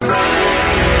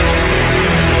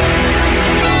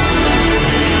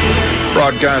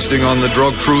Broadcasting on the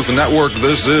Drug Truth Network,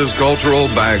 this is Cultural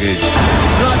Baggage.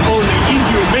 It's not only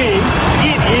inhumane,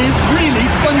 it is really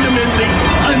fundamentally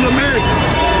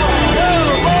un-American.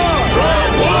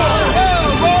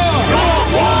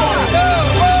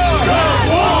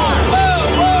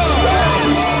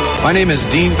 My name is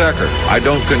Dean Becker. I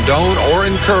don't condone or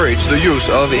encourage the use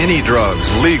of any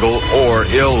drugs, legal or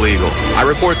illegal. I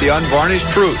report the unvarnished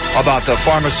truth about the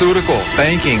pharmaceutical,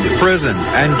 banking, prison,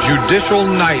 and judicial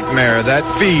nightmare that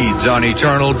feeds on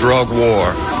eternal drug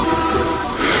war.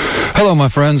 Hello, my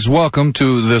friends. Welcome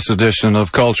to this edition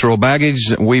of Cultural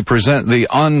Baggage. We present the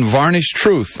unvarnished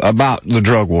truth about the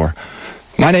drug war.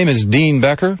 My name is Dean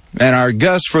Becker, and our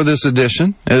guest for this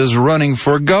edition is running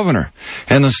for governor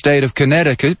in the state of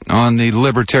Connecticut on the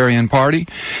Libertarian Party,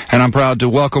 and I'm proud to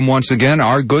welcome once again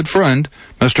our good friend,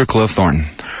 Mr. Cliff Thornton.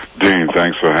 Dean,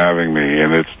 thanks for having me,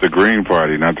 and it's the Green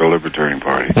Party, not the Libertarian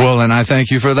Party. Well, and I thank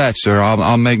you for that, sir.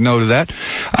 I'll make note of that.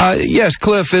 Yes,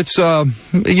 Cliff, it's,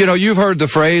 you've heard the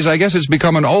phrase, I guess it's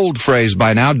become an old phrase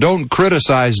by now, don't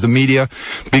criticize the media,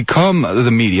 become the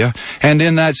media, and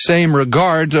in that same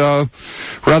regard,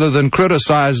 rather than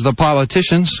criticize the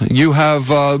politicians, you have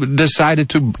decided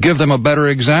to give them a better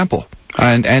example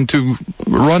and to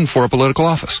run for a political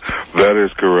office. That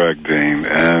is correct, Dean,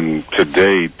 and to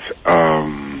date,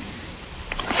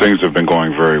 things have been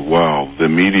going very well. The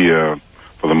media,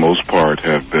 for the most part,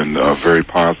 have been very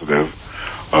positive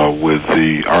with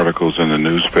the articles in the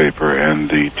newspaper and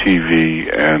the TV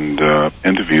and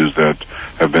interviews that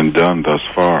have been done thus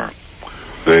far.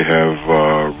 They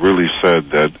have really said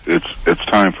that it's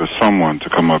time for someone to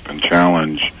come up and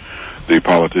challenge the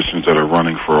politicians that are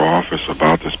running for office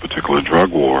about this particular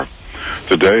drug war.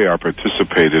 Today, I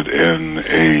participated in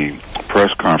a press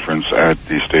conference at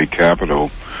the state capitol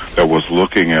that was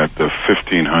looking at the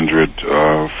 1,500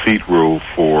 feet rule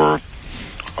for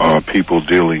people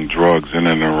dealing drugs in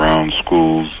and around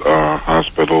schools,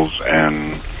 hospitals,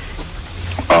 and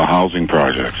housing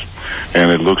projects.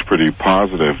 And it looks pretty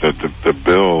positive that the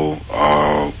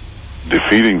bill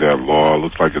defeating that law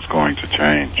looks like it's going to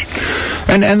change.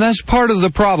 And that's part of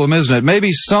the problem, isn't it?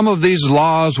 Maybe some of these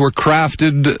laws were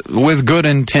crafted with good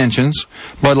intentions,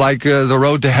 but like the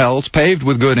road to hell, it's paved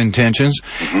with good intentions.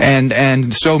 Mm-hmm.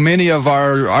 And so many of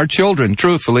our children,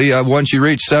 truthfully, once you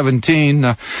reach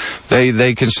 17,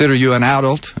 they consider you an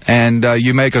adult, and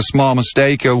you make a small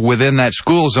mistake within that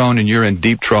school zone, and you're in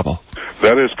deep trouble.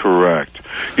 That is correct.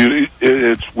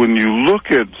 It's when you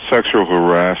look at sexual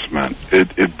harassment,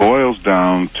 it boils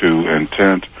down to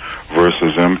intent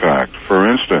versus impact. For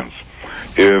instance,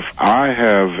 if I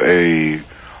have a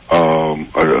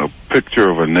picture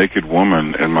of a naked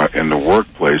woman in the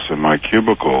workplace in my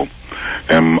cubicle,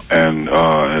 and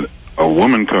a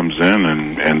woman comes in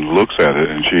and looks at it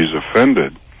and she's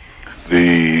offended,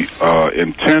 the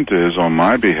intent is on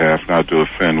my behalf not to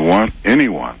offend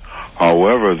anyone.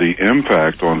 However, the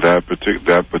impact on that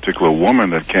particular woman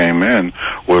that came in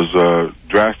was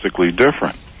drastically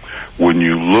different. When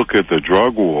you look at the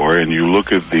drug war and you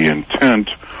look at the intent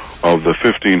of the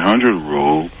 1,500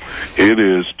 rule, it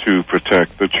is to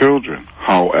protect the children.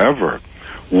 However,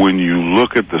 when you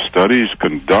look at the studies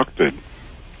conducted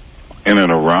in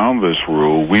and around this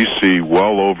rule, we see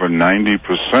well over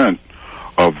 90%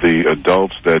 of the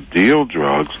adults that deal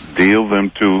drugs deal them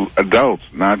to adults,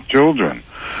 not children.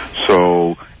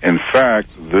 So, in fact,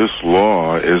 this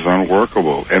law is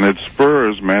unworkable, and it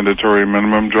spurs mandatory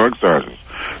minimum drug charges.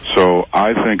 So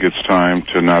I think it's time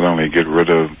to not only get rid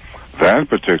of that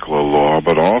particular law,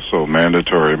 but also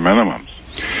mandatory minimums.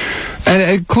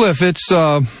 And Cliff, it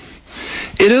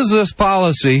is this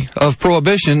policy of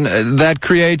prohibition that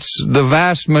creates the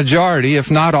vast majority, if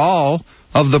not all,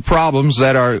 of the problems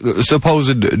that are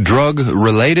supposed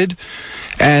drug-related.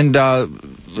 And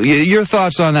your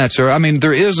thoughts on that, sir? I mean,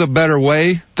 there is a better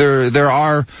way. There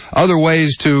are other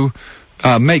ways to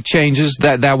make changes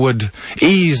that would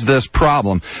ease this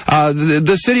problem.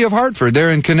 The city of Hartford,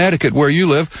 there in Connecticut, where you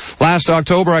live, last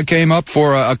October I came up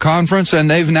for a conference, and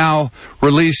they've now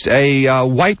released a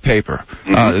white paper.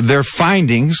 Their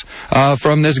findings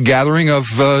from this gathering of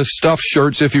stuffed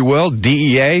shirts, if you will,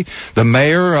 DEA, the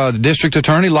mayor, the district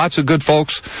attorney, lots of good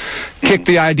folks kicked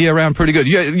the idea around pretty good.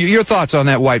 Your thoughts on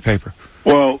that white paper?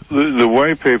 Well, the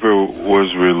white paper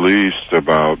was released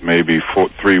about maybe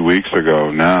 3 weeks ago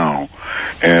now,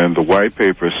 and the white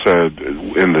paper said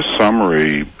in the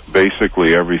summary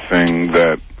basically everything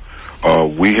that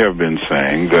we have been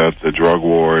saying, that the drug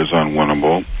war is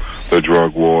unwinnable, the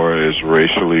drug war is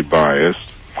racially biased,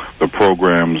 the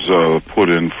programs put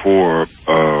in for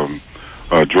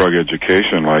drug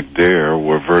education like DARE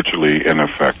were virtually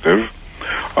ineffective.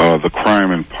 the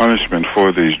crime and punishment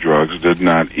for these drugs did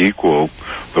not equal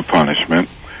the punishment.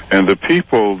 And the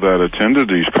people that attended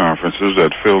these conferences,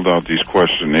 that filled out these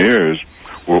questionnaires,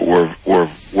 were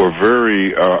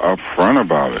very upfront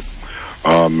about it.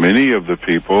 Many of the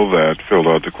people that filled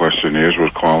out the questionnaires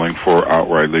were calling for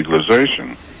outright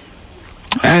legalization.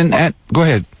 And go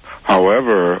ahead.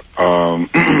 However,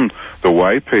 the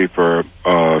white paper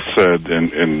said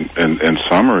in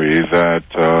summary that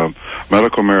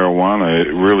medical marijuana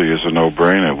really is a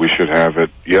no-brainer. We should have it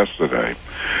yesterday.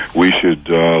 We should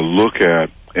look at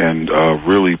and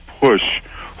really push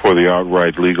for the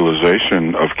outright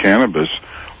legalization of cannabis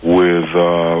with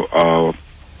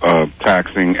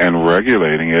taxing and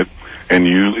regulating it and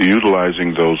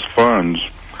utilizing those funds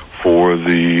for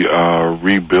the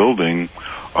rebuilding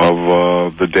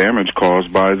of the damage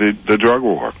caused by the drug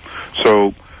war.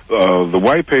 So the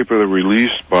white paper that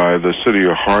released by the city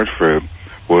of Hartford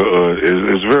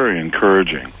is very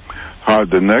encouraging.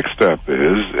 The next step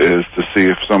is to see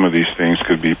if some of these things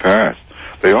could be passed.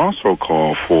 They also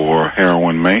call for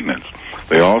heroin maintenance.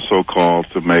 They also call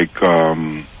to make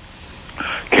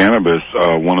cannabis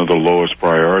one of the lowest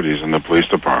priorities in the police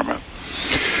department.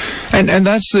 And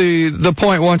that's the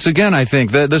point once again, I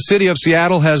think. The city of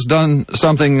Seattle has done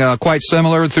something quite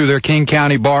similar through their King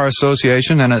County Bar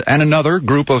Association and another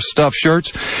group of stuffed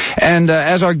shirts. And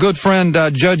as our good friend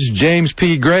Judge James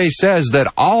P. Gray says,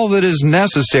 that all that is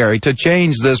necessary to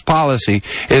change this policy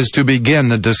is to begin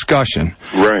the discussion.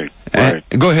 Right.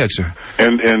 Go ahead, sir.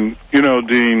 And you know,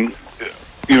 Dean,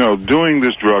 doing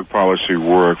this drug policy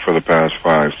work for the past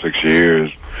 5-6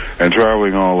 years and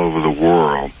traveling all over the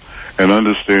world, and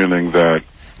understanding that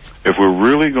if we're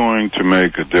really going to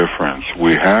make a difference,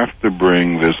 we have to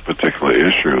bring this particular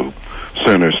issue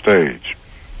center stage.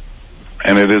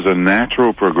 And it is a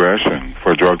natural progression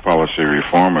for drug policy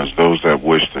reformers, those that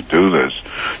wish to do this,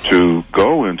 to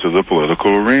go into the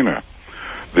political arena.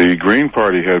 The Green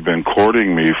Party had been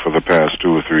courting me for the past 2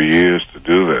 or 3 years to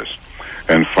do this.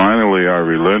 And finally, I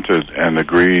relented and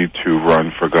agreed to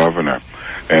run for governor.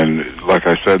 And like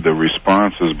I said, the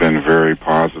response has been very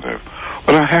positive.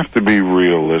 But I have to be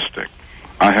realistic.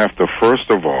 I have to, first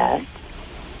of all,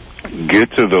 get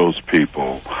to those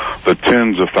people, the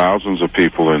tens of thousands of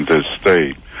people in this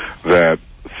state that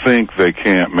think they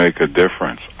can't make a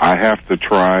difference. I have to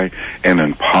try and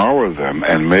empower them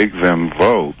and make them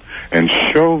vote and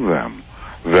show them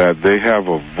that they have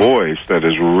a voice that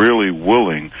is really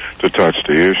willing to touch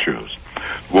the issues.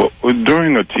 Well,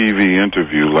 during a TV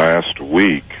interview last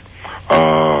week,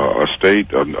 a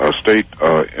state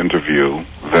interview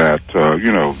that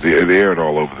they aired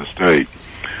all over the state,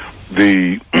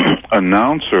 the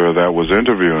announcer that was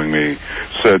interviewing me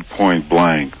said point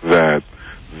blank that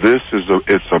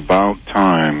it's about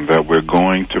time that we're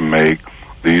going to make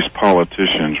these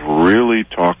politicians really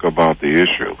talk about the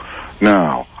issue.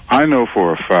 Now, I know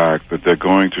for a fact that they're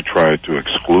going to try to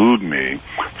exclude me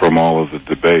from all of the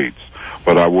debates,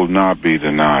 but I will not be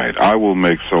denied. I will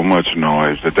make so much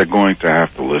noise that they're going to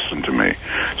have to listen to me.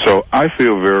 So I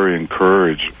feel very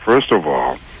encouraged, first of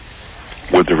all,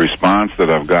 with the response that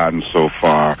I've gotten so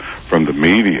far from the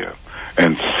media,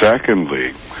 and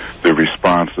secondly, the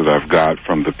response that I've got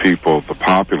from the people, the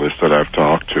populace that I've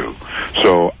talked to.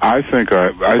 So I think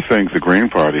the Green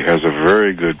Party has a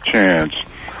very good chance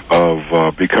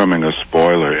of becoming a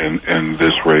spoiler in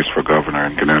this race for governor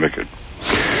in Connecticut.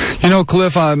 You know,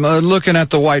 Cliff, I'm looking at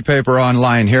the white paper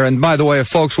online here. And by the way, if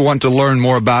folks want to learn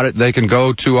more about it, they can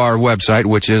go to our website,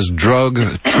 which is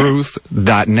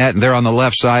drugtruth.net. There on the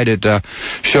left side, it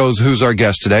shows who's our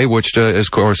guest today, which is,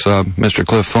 of course, Mr.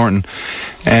 Cliff Thornton.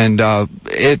 And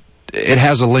it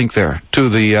has a link there to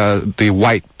the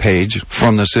white page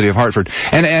from the city of Hartford.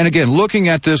 And again, looking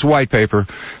at this white paper,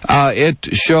 it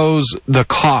shows the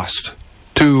cost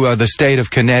to the state of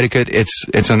Connecticut.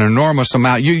 It's an enormous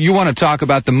amount. You want to talk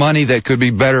about the money that could be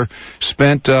better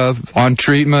spent on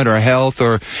treatment or health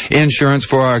or insurance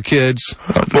for our kids,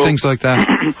 things like that?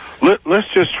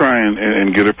 Let's just try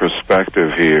and get a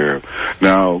perspective here.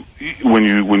 Now, when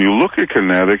you look at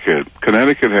Connecticut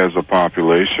has a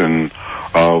population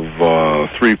of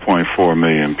 3.4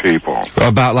 million people.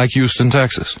 About like Houston,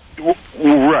 Texas.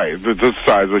 Right, the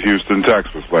size of Houston,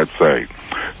 Texas, let's say.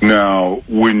 Now,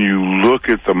 when you look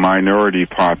at the minority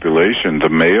population, the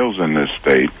males in this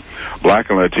state, black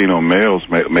and Latino males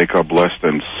make up less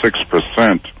than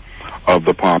 6% of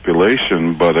the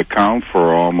population, but account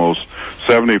for almost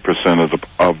 70%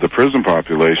 of the prison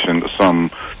population,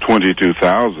 some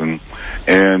 22,000,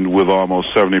 and with almost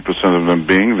 70% of them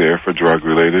being there for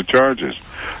drug-related charges.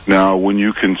 Now, when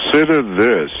you consider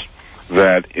this,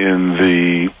 that in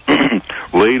the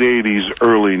late 80s,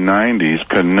 early 90s,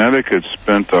 Connecticut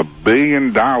spent $1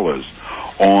 billion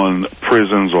on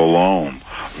prisons alone.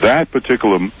 That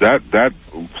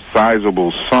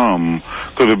sizable sum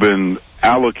could have been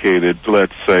allocated,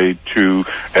 let's say, to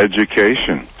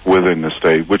education within the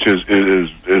state, which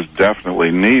is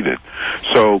definitely needed.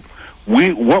 So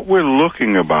what we're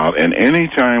looking about, and any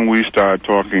time we start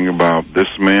talking about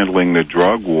dismantling the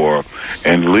drug war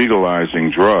and legalizing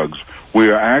drugs, we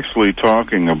are actually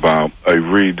talking about a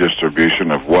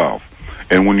redistribution of wealth.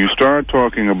 And when you start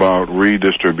talking about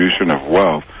redistribution of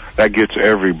wealth, that gets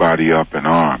everybody up in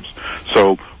arms.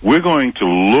 So we're going to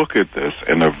look at this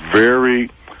in a very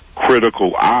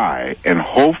critical eye, and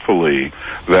hopefully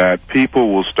that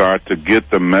people will start to get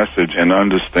the message and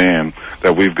understand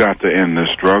that we've got to end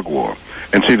this drug war.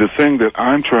 And see, the thing that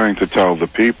I'm trying to tell the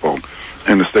people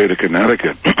in the state of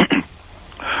Connecticut,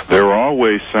 they're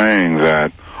always saying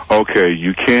that, okay,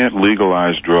 you can't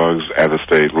legalize drugs at a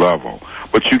state level,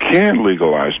 but you can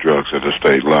legalize drugs at a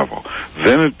state level.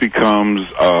 Then it becomes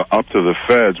up to the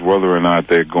feds whether or not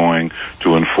they're going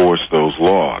to enforce those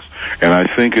laws. And I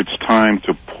think it's time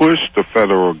to push the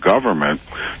federal government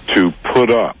to put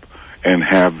up and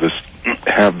have the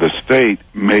state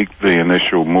make the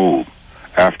initial move.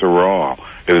 After all,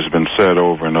 it has been said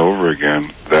over and over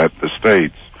again that the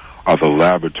states are the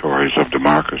laboratories of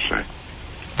democracy.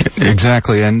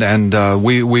 Exactly, and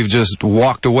we've just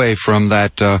walked away from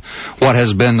that. What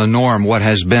has been the norm? What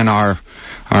has been our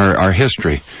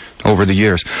history over the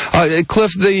years?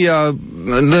 Cliff,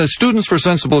 the Students for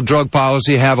Sensible Drug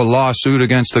Policy have a lawsuit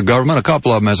against the government, a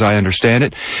couple of them, as I understand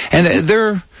it, and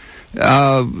they're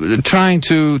trying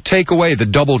to take away the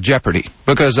double jeopardy,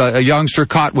 because a youngster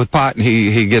caught with pot,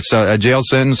 he gets a jail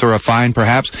sentence or a fine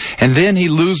perhaps, and then he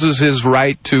loses his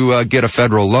right to get a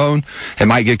federal loan and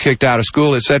might get kicked out of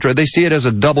school, etc. They see it as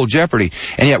a double jeopardy,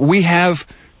 and yet we have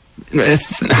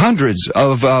hundreds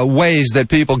of ways that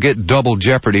people get double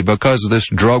jeopardy because of this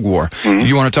drug war. Mm-hmm.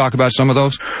 You want to talk about some of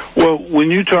those? Well,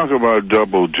 when you talk about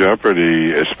double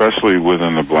jeopardy, especially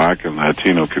within the black and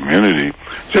Latino community,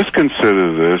 just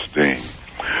consider this, Dean.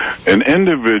 An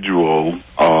individual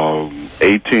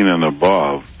 18 and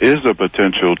above is a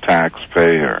potential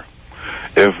taxpayer.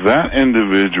 If that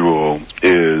individual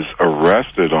is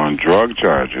arrested on drug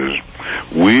charges,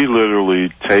 we literally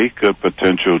take a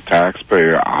potential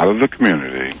taxpayer out of the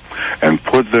community and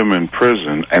put them in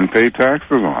prison and pay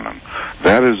taxes on them.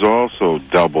 That is also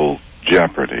double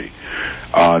jeopardy.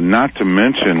 Not to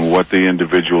mention what the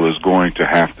individual is going to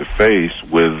have to face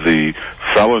with the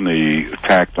felony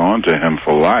tacked onto him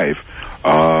for life,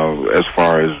 as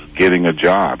far as getting a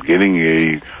job,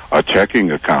 getting a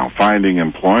checking account, finding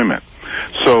employment.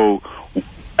 So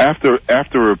after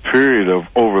a period of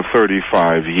over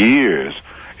 35 years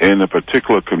in a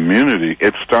particular community,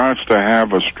 it starts to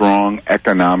have a strong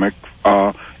economic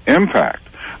impact.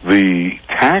 The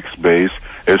tax base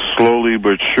is slowly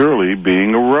but surely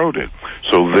being eroded.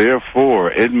 So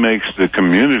therefore, it makes the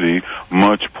community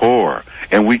much poorer.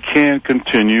 And we can't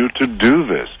continue to do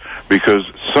this, because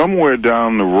somewhere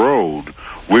down the road,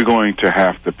 we're going to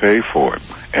have to pay for it.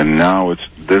 And now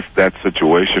that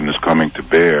situation is coming to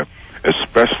bear,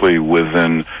 especially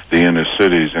within the inner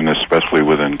cities and especially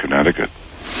within Connecticut.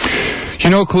 You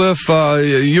know, Cliff,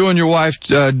 you and your wife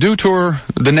do tour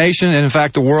the nation and, in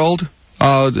fact, the world,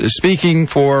 speaking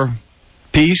for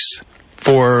peace,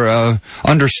 for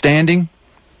understanding,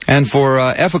 and for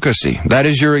efficacy. That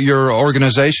is your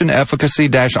organization,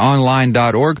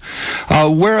 efficacy-online.org.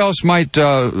 Where else might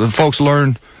folks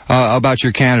learn about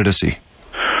your candidacy?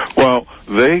 Well,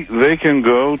 they can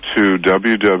go to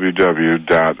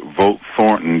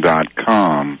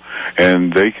www.votethornton.com,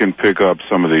 and they can pick up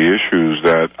some of the issues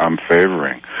that I'm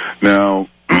favoring. Now,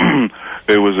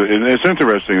 it's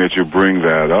interesting that you bring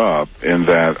that up, in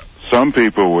that some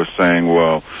people were saying,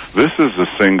 well, this is a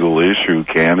single-issue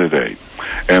candidate,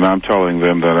 and I'm telling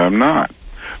them that I'm not.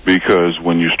 Because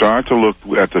when you start to look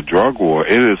at the drug war,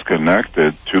 it is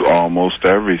connected to almost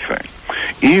everything.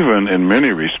 Even, in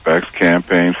many respects,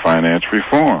 campaign finance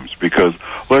reforms. Because,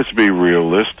 let's be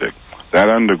realistic, that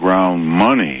underground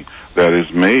money that is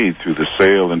made through the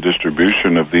sale and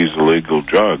distribution of these illegal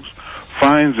drugs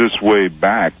finds its way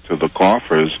back to the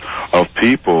coffers of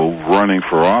people running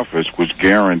for office, which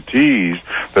guarantees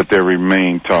that they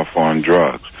remain tough on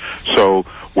drugs. So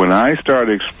when I start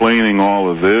explaining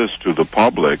all of this to the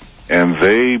public, and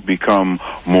they become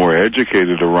more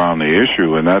educated around the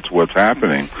issue, and that's what's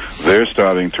happening, they're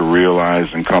starting to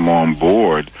realize and come on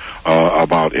board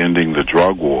about ending the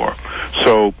drug war.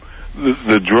 So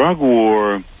the drug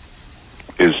war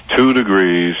is 2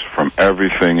 degrees from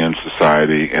everything in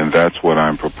society, and that's what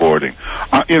I'm purporting.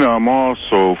 I'm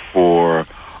also for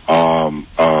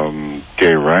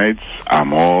gay rights.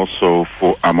 I'm also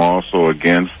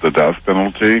against the death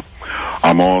penalty.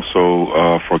 I'm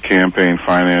also for campaign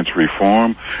finance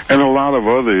reform and a lot of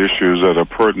other issues that are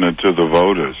pertinent to the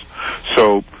voters.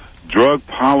 So drug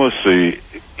policy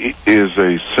is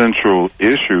a central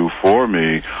issue for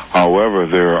me. However,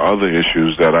 there are other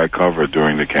issues that I covered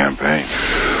during the campaign.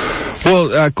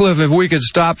 Well, Cliff, if we could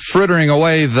stop frittering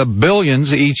away the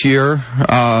billions each year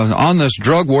on this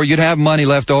drug war, you'd have money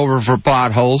left over for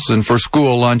potholes and for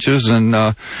school lunches and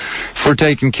for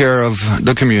taking care of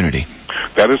the community.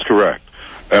 That is correct.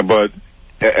 But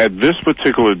at this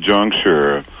particular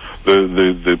juncture,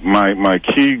 my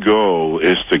key goal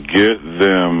is to get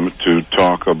them to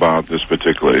talk about this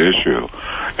particular issue.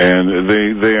 And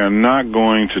they are not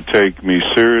going to take me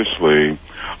seriously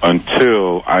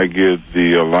until I get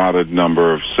the allotted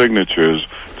number of signatures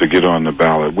to get on the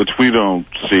ballot, which we don't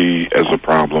see as a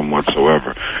problem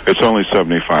whatsoever. It's only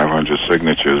 7,500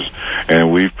 signatures,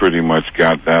 and we've pretty much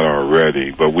got that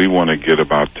already, but we want to get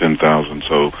about 10,000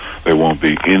 so there won't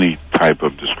be any type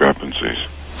of discrepancies.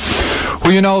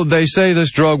 Well, they say this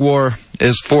drug war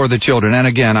is for the children, and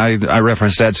again, I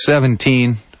referenced that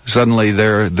 17, suddenly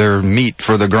they're meat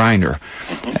for the grinder.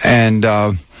 And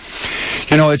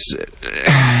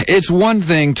it's one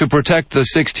thing to protect the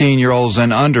 16-year-olds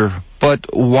and under, but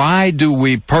why do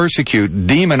we persecute,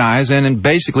 demonize, and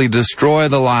basically destroy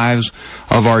the lives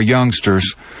of our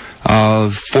youngsters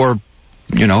for,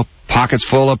 pockets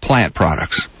full of plant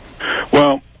products?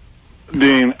 Well,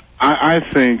 Dean, I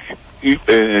think,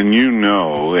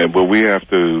 but we have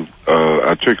to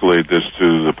articulate this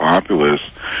to the populace,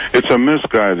 it's a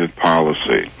misguided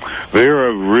policy. There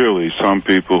are really some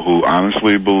people who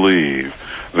honestly believe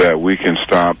that we can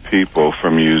stop people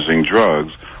from using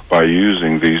drugs by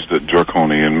using these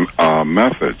draconian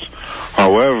methods.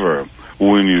 However,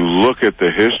 when you look at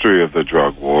the history of the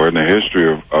drug war and the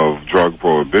history of drug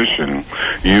prohibition,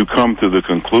 you come to the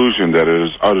conclusion that it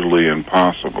is utterly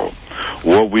impossible.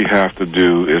 What we have to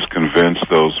do is convince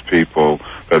those people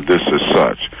that this is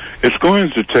such. It's going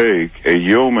to take a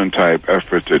yeoman-type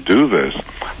effort to do this,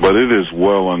 but it is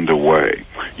well underway.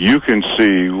 You can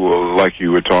see, like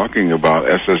you were talking about,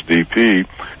 SSDP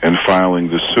and filing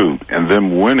the suit and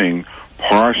them winning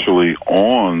partially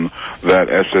on that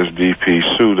SSDP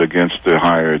suit against the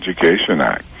Higher Education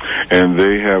Act. And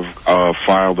they have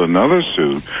filed another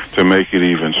suit to make it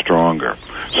even stronger.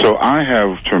 So I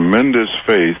have tremendous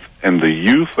faith in the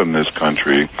youth in this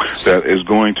country that is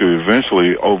going to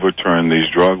eventually overturn these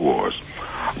drug wars.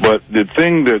 But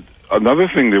another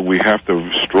thing that we have to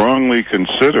strongly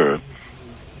consider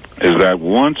is that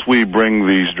once we bring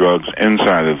these drugs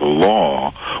inside of the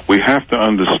law, we have to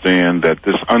understand that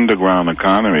this underground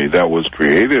economy that was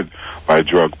created by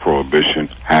drug prohibition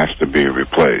has to be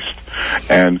replaced.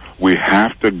 And we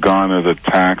have to garner the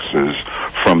taxes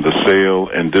from the sale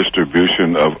and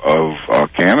distribution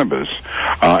of cannabis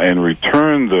and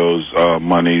return those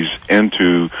monies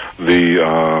into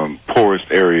the poorest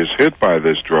areas hit by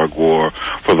this drug war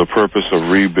for the purpose of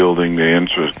rebuilding the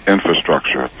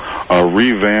infrastructure,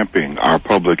 revamping our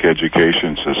public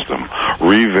education system,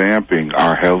 revamping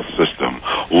our health system,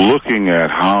 looking at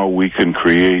how we can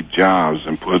create jobs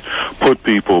and put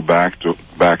people back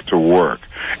to work,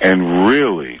 and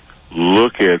really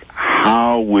look at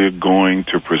how we're going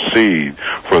to proceed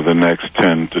for the next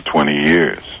 10 to 20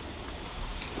 years.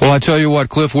 Well, I tell you what,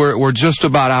 Cliff, we're just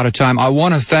about out of time. I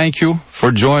want to thank you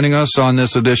for joining us on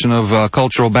this edition of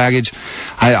Cultural Baggage.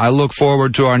 I look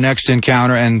forward to our next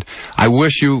encounter, and I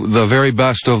wish you the very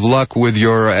best of luck with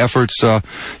your efforts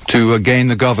to gain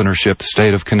the governorship, the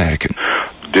state of Connecticut.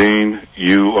 Dean,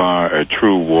 you are a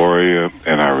true warrior,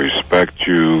 and I respect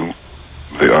you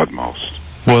the utmost.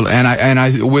 Well, and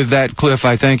I with that, Cliff,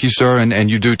 I thank you, sir, and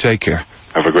you do take care.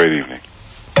 Have a great evening.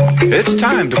 It's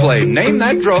time to play Name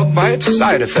That Drug by its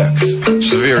side effects.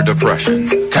 Severe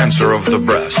depression, cancer of the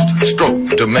breast,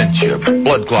 stroke, dementia,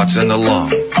 blood clots in the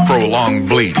lung, prolonged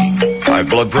bleeding, high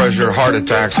blood pressure, heart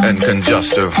attacks, and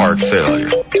congestive heart failure.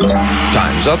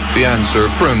 Time's up. The answer,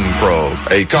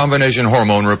 Primpro, a combination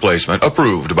hormone replacement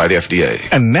approved by the FDA.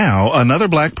 And now, another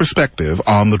black perspective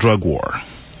on the drug war.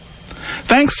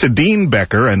 Thanks to Dean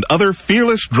Becker and other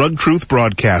fearless drug truth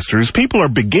broadcasters, people are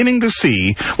beginning to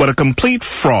see what a complete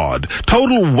fraud,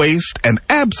 total waste, and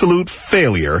absolute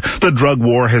failure the drug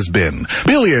war has been.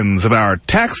 Billions of our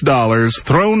tax dollars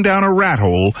thrown down a rat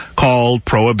hole called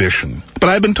prohibition. But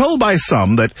I've been told by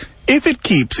some that if it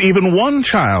keeps even one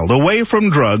child away from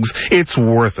drugs, it's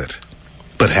worth it.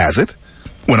 But has it?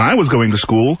 When I was going to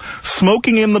school,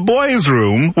 smoking in the boys'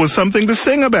 room was something to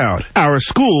sing about. Our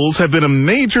schools have been a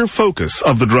major focus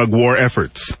of the drug war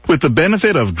efforts. With the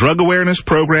benefit of drug awareness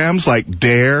programs like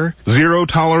DARE, zero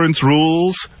tolerance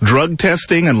rules, drug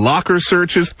testing, and locker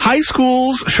searches, high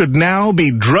schools should now be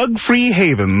drug-free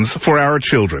havens for our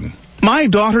children. My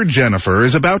daughter Jennifer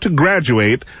is about to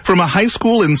graduate from a high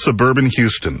school in suburban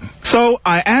Houston. So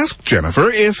I asked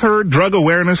Jennifer if her drug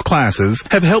awareness classes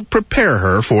have helped prepare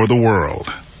her for the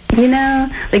world. You know,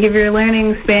 like if you're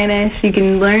learning Spanish, you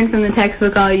can learn from the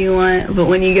textbook all you want, but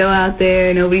when you go out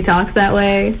there, nobody talks that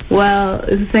way. Well,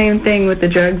 it's the same thing with the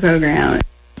drug program.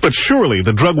 But surely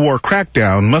the drug war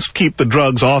crackdown must keep the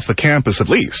drugs off the campus at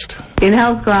least. In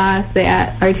health class,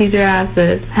 our teacher asked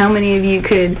us how many of you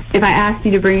could, if I asked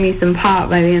you to bring me some pot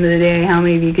by the end of the day, how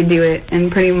many of you could do it? And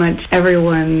pretty much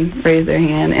everyone raised their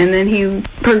hand. And then he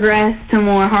progressed to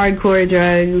more hardcore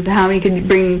drugs, how many could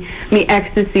bring me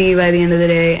ecstasy by the end of the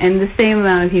day, and the same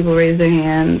amount of people raised their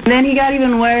hands. Then he got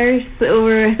even worse,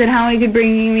 said how many could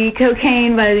bring me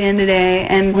cocaine by the end of the day,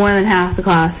 and more than half the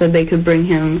class said they could bring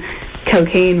him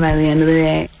cocaine by the end of the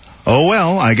day. Oh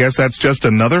well, I guess that's just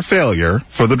another failure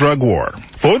for the drug war.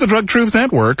 For the Drug Truth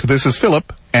Network, this is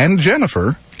Philip and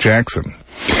Jennifer Jackson.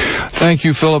 Thank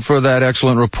you, Philip, for that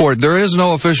excellent report. There is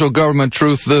no official government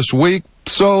truth this week,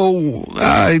 so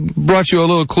I brought you a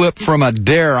little clip from a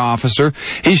DARE officer.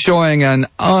 He's showing an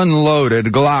unloaded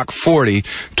Glock 40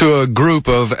 to a group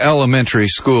of elementary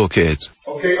school kids.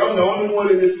 Okay, I'm the only one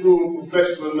in this room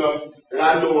professional enough that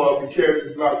I know of to carry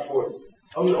this Glock 40.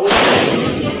 I'm the only one.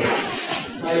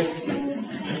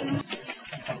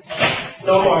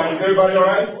 No, all right. Is everybody all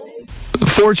right?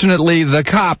 Fortunately, the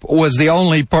cop was the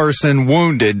only person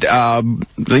wounded. DARE.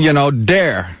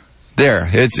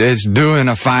 It's doing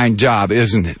a fine job,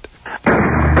 isn't it?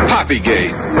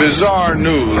 Poppygate, bizarre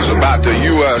news about the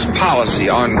U.S. policy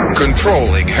on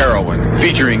controlling heroin,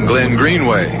 featuring Glenn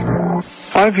Greenway.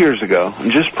 5 years ago,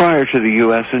 just prior to the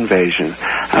U.S. invasion,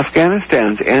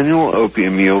 Afghanistan's annual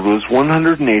opium yield was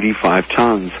 185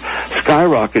 tons,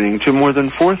 skyrocketing to more than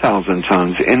 4,000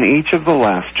 tons in each of the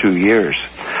last 2 years.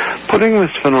 Putting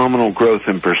this phenomenal growth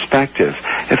in perspective,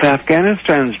 if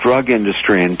Afghanistan's drug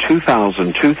industry in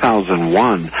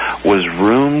 2000-2001 was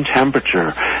room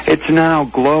temperature, it's now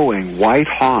glowing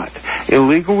white-hot,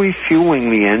 illegally fueling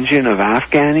the engine of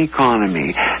Afghan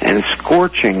economy and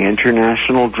scorching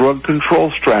international drug control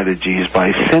strategies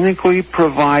by cynically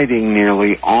providing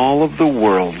nearly all of the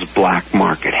world's black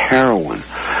market heroin.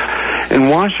 In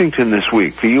Washington this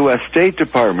week, the U.S. State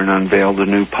Department unveiled a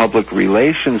new public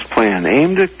relations plan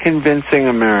aimed at convincing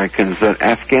Americans that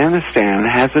Afghanistan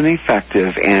has an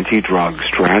effective anti-drug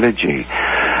strategy.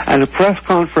 At a press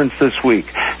conference this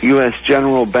week, U.S.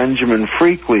 General Benjamin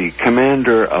Freakley,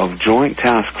 commander of Joint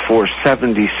Task Force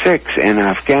 76 in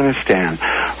Afghanistan,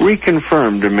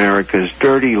 reconfirmed America's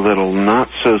dirty little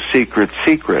not-so-secret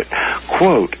secret.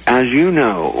 Quote, "As you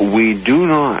know, we do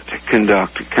not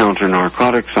conduct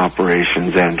counter-narcotics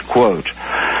operations," end quote.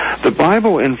 The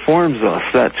Bible informs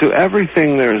us that to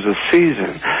everything there is a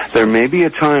season. There may be a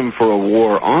time for a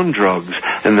war on drugs,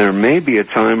 and there may be a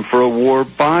time for a war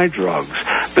by drugs,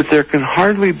 but there can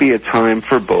hardly be a time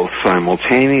for both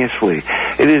simultaneously.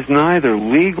 It is neither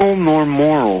legal nor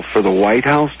moral for the White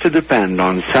House to depend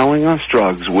on selling us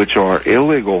drugs which are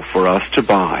illegal for us to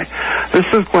buy. This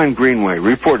is Glenn Greenway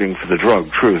reporting for the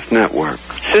Drug Truth Network.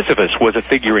 Sisyphus was a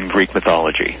figure in Greek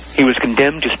mythology. He was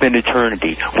condemned to spend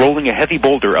eternity rolling a heavy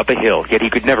boulder up a hill, yet he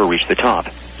could never reach the top.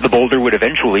 The boulder would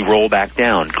eventually roll back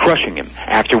down, crushing him,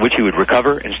 after which he would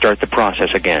recover and start the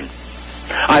process again.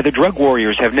 Either drug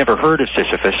warriors have never heard of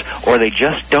Sisyphus, or they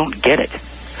just don't get it.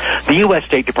 The U.S.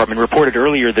 State Department reported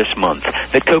earlier this month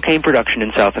that cocaine production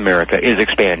in South America is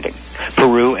expanding.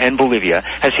 Peru and Bolivia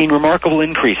have seen remarkable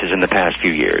increases in the past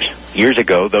few years. Years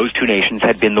ago, those two nations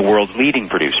had been the world's leading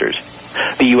producers.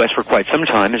 The U.S. for quite some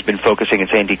time has been focusing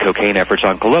its anti-cocaine efforts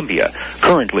on Colombia,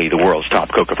 currently the world's top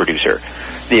coca producer.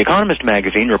 The Economist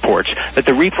magazine reports that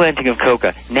the replanting of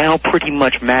coca now pretty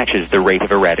much matches the rate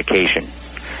of eradication.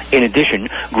 In addition,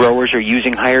 growers are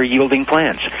using higher-yielding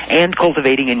plants and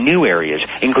cultivating in new areas,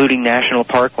 including national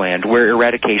parkland, where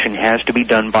eradication has to be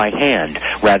done by hand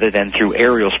rather than through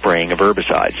aerial spraying of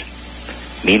herbicides.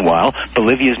 Meanwhile,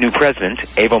 Bolivia's new president,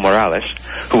 Evo Morales,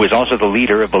 who is also the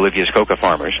leader of Bolivia's coca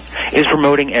farmers, is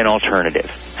promoting an alternative.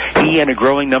 He and a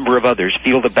growing number of others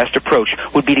feel the best approach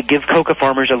would be to give coca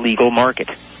farmers a legal market.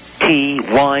 Tea,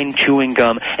 wine, chewing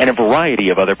gum, and a variety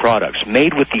of other products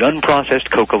made with the unprocessed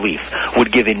coca leaf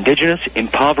would give indigenous,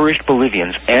 impoverished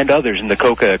Bolivians and others in the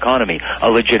coca economy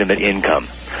a legitimate income.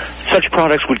 Such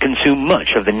products would consume much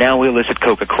of the now illicit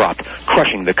coca crop,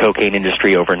 crushing the cocaine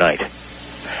industry overnight.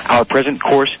 Our present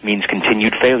course means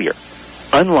continued failure.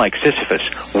 Unlike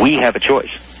Sisyphus, we have a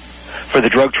choice. For the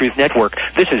Drug Truth Network,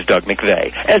 this is Doug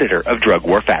McVeigh, editor of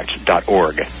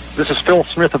DrugWarFacts.org. This is Phil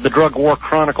Smith of the Drug War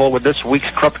Chronicle with this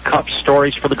week's Corrupt Cop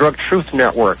Stories for the Drug Truth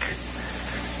Network.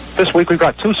 This week we've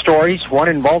got two stories, one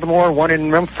in Baltimore, one in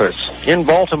Memphis. In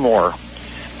Baltimore,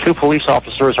 two police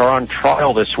officers are on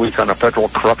trial this week on a federal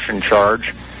corruption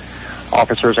charge.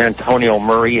 Officers Antonio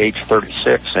Murray, age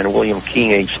 36, and William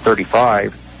King, age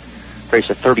 35, face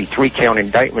a 33-count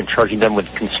indictment charging them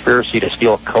with conspiracy to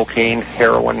steal cocaine,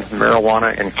 heroin,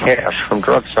 marijuana, and cash from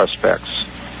drug suspects.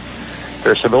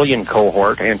 Their civilian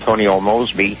cohort, Antonio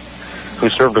Mosby, who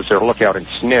served as their lookout and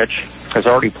snitch, has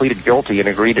already pleaded guilty and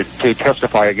agreed to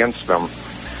testify against them.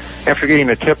 After getting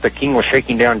the tip that King was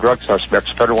shaking down drug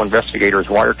suspects, federal investigators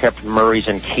wiretapped Murray's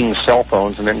and King's cell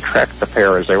phones and then tracked the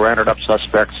pair as they rounded up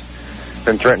suspects,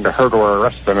 then threatened to hurt or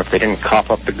arrest them if they didn't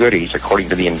cough up the goodies, according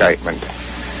to the indictment.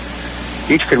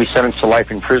 Each could be sentenced to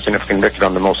life in prison if convicted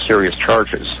on the most serious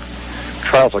charges.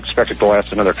 Trials are expected to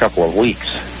last another couple of weeks.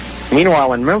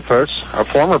 Meanwhile, in Memphis, a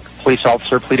former police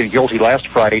officer pleaded guilty last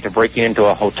Friday to breaking into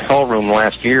a hotel room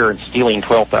last year and stealing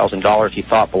 $12,000 he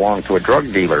thought belonged to a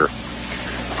drug dealer.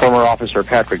 Former officer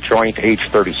Patrick Joint, age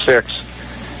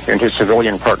 36, and his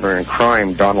civilian partner in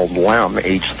crime, Donald Lem,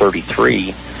 age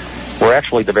 33, were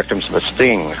actually the victims of a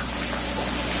sting.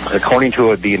 According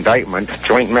to the indictment,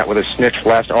 Joint met with a snitch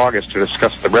last August to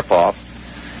discuss the ripoff.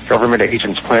 Government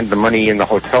agents planted the money in the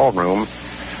hotel room,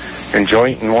 and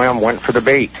Joint and Lem went for the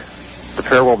bait. The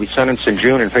pair will be sentenced in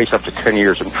June and face up to 10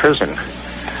 years in prison.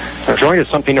 Now, Joint is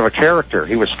something of a character.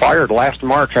 He was fired last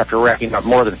March after racking up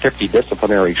more than 50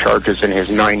 disciplinary charges in his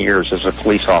 9 years as a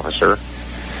police officer,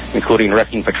 including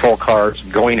wrecking patrol cars,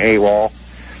 going AWOL,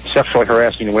 sexually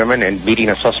harassing women, and beating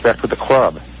a suspect with a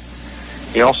club.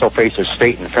 He also faces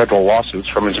state and federal lawsuits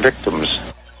from his victims.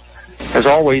 As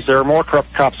always, there are more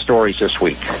Corrupt Cop stories this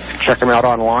week. Check them out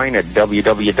online at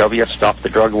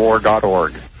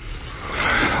www.stopthedrugwar.org.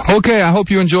 Okay, I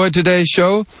hope you enjoyed today's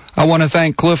show. I want to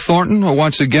thank Cliff Thornton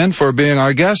once again for being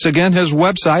our guest. Again, his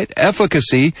website,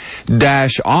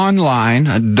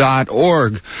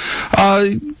 efficacy-online.org.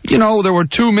 There were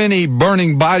too many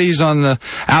burning bodies on the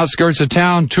outskirts of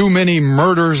town, too many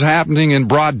murders happening in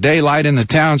broad daylight in the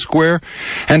town square.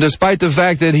 And despite the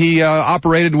fact that he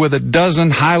operated with a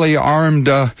dozen highly armed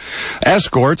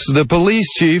escorts, the police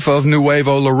chief of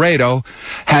Nuevo Laredo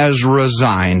has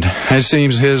resigned. It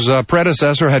seems his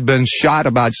predecessor had been shot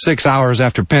about 6 hours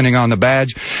after pinning on the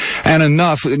badge, and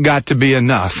enough got to be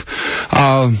enough.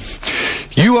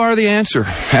 You are the answer.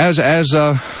 As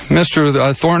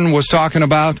Mr. Thornton was talking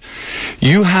about,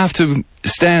 you have to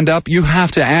stand up, you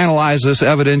have to analyze this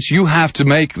evidence, you have to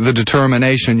make the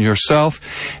determination yourself,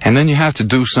 and then you have to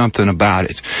do something about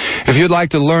it. If you'd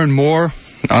like to learn more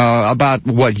about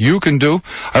what you can do,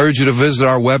 I urge you to visit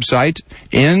our website,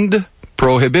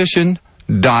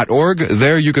 endprohibition.org.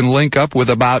 There you can link up with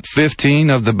about 15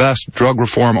 of the best drug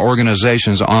reform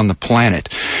organizations on the planet.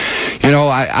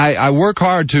 I work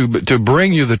hard to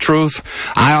bring you the truth.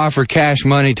 I offer cash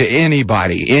money to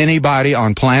anybody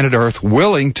on planet Earth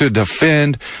willing to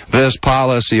defend this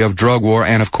policy of drug war,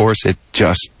 and of course it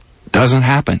just doesn't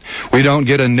happen. We don't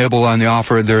get a nibble on the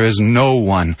offer. There is no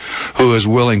one who is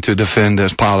willing to defend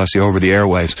this policy over the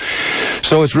airwaves.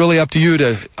 So it's really up to you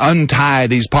to untie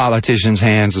these politicians'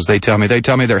 hands, as they tell me. They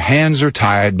tell me their hands are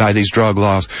tied by these drug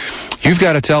laws. You've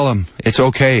got to tell them it's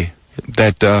okay,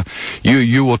 that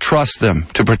you will trust them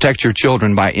to protect your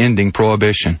children by ending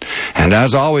prohibition. And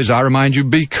as always, I remind you,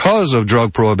 because of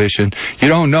drug prohibition, you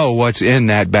don't know what's in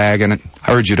that bag, and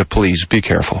I urge you to please be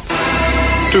careful.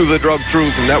 To the Drug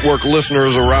Truth Network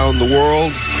listeners around the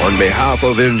world, on behalf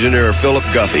of engineer Philip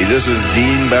Guffey, this is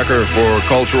Dean Becker for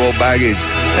Cultural Baggage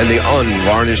and the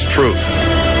Unvarnished Truth.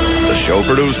 The show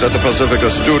produced at the Pacifica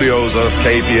Studios of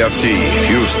KPFT,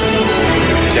 Houston.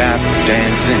 Tap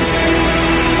dancing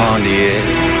on the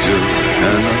edge of